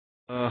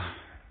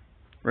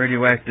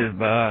Radioactive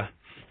by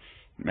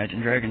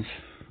Imagine Dragons.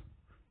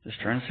 Just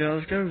trying to see how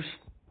this goes.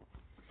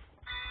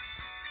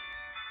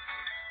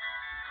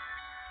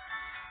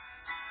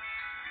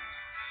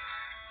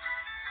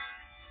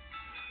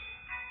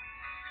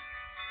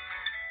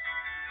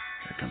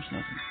 Here comes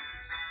nothing.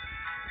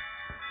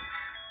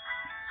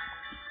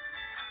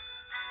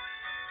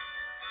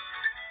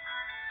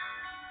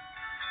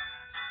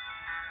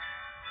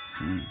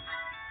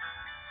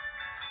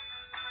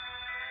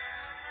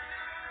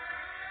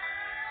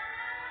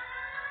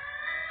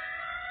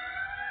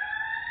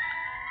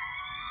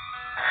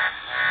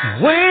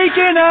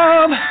 Waking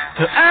up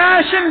to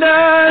ash and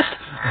dust,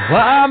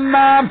 while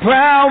my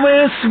brow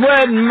is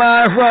sweating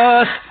my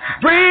rust,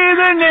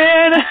 breathing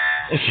in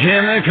the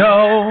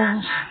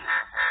chemicals.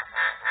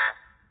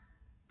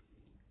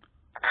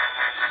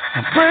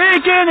 I'm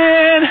breaking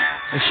in,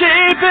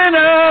 shaping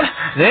up,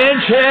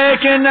 then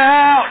checking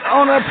out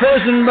on a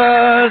prison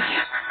bus.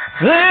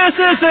 This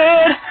is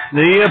it,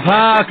 the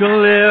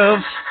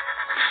apocalypse.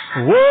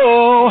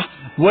 Whoa,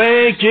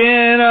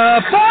 waking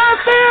up, I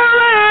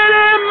feel it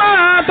in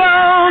my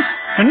bones,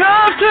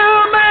 enough to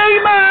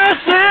make my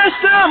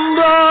system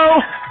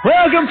blow.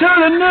 Welcome to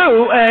the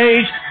new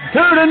age,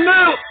 to the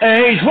new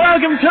age.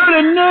 Welcome to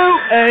the new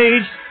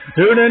age,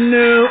 to the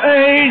new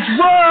age.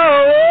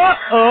 Whoa,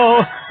 oh,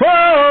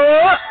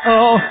 whoa,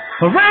 oh.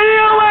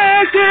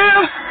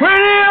 Radioactive,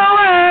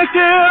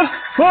 radioactive.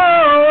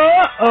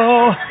 Whoa,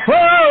 oh,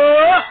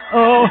 whoa,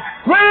 oh.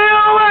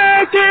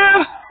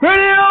 Radioactive,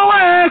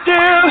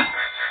 radioactive.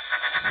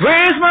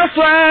 Raise my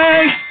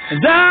flag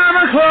and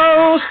diamond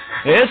clothes.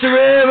 It's a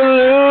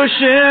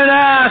revolution,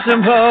 I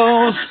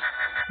suppose.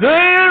 Green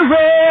and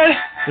red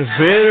to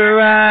fit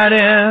right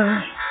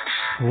in.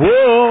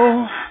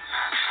 Whoa.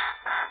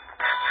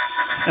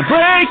 And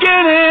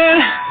breaking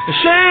in,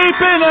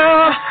 shaping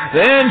up,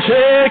 then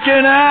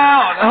checking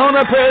out on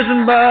a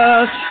prison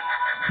bus.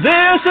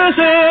 This is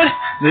it,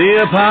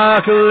 the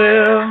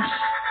apocalypse.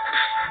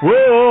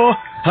 Whoa,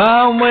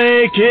 I'm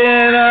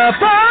waking up,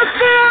 I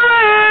feel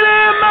it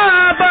in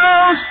my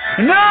bones,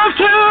 enough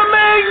to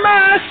make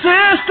my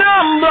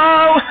system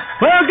blow.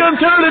 Welcome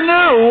to the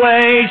new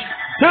age,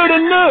 to the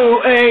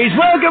new age.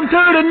 Welcome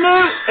to the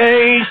new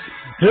age,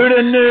 to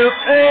the new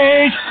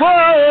age.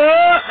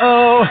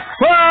 Whoa,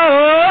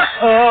 whoa,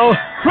 oh.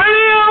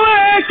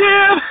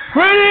 Radioactive,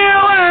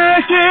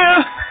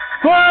 radioactive.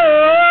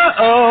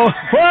 Whoa,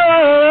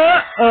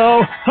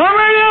 whoa, I'm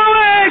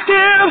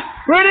radioactive,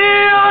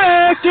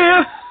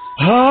 radioactive.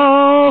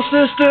 All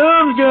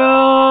systems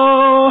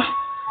go.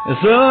 The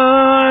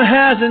sun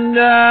hasn't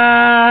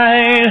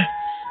died.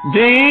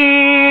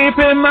 Deep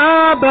in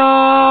my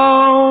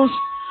bones,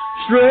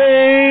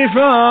 straight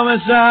from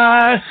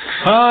inside,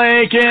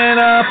 waking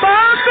up,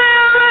 I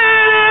feel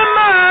it in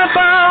my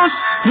bones,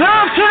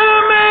 enough to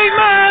make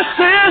my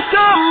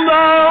system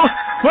blow.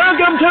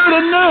 Welcome to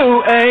the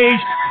new age,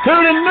 to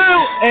the new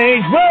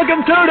age.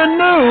 Welcome to the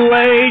new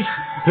age,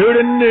 to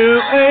the new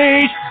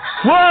age.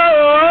 Whoa,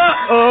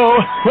 whoa,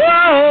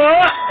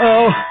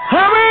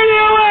 I'm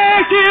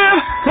radioactive,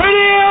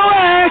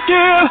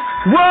 radioactive.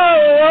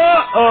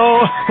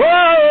 Whoa,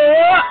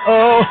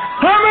 whoa,